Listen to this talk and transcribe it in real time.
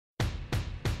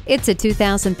It's a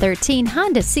 2013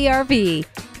 Honda CR-V.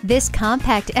 This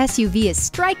compact SUV is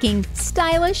striking,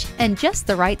 stylish, and just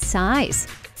the right size.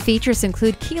 Features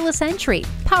include keyless entry,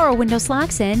 power windows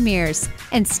locks and mirrors,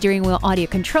 and steering wheel audio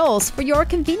controls for your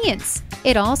convenience.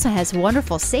 It also has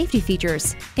wonderful safety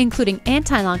features, including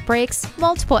anti-lock brakes,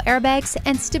 multiple airbags,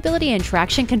 and stability and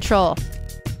traction control.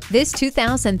 This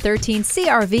 2013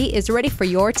 CR-V is ready for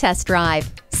your test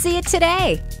drive. See it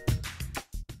today!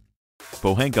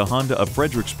 Pohanka Honda of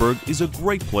Fredericksburg is a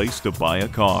great place to buy a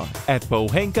car at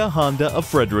Pohanka Honda of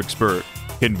Fredericksburg,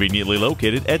 conveniently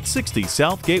located at 60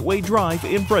 South Gateway Drive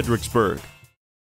in Fredericksburg.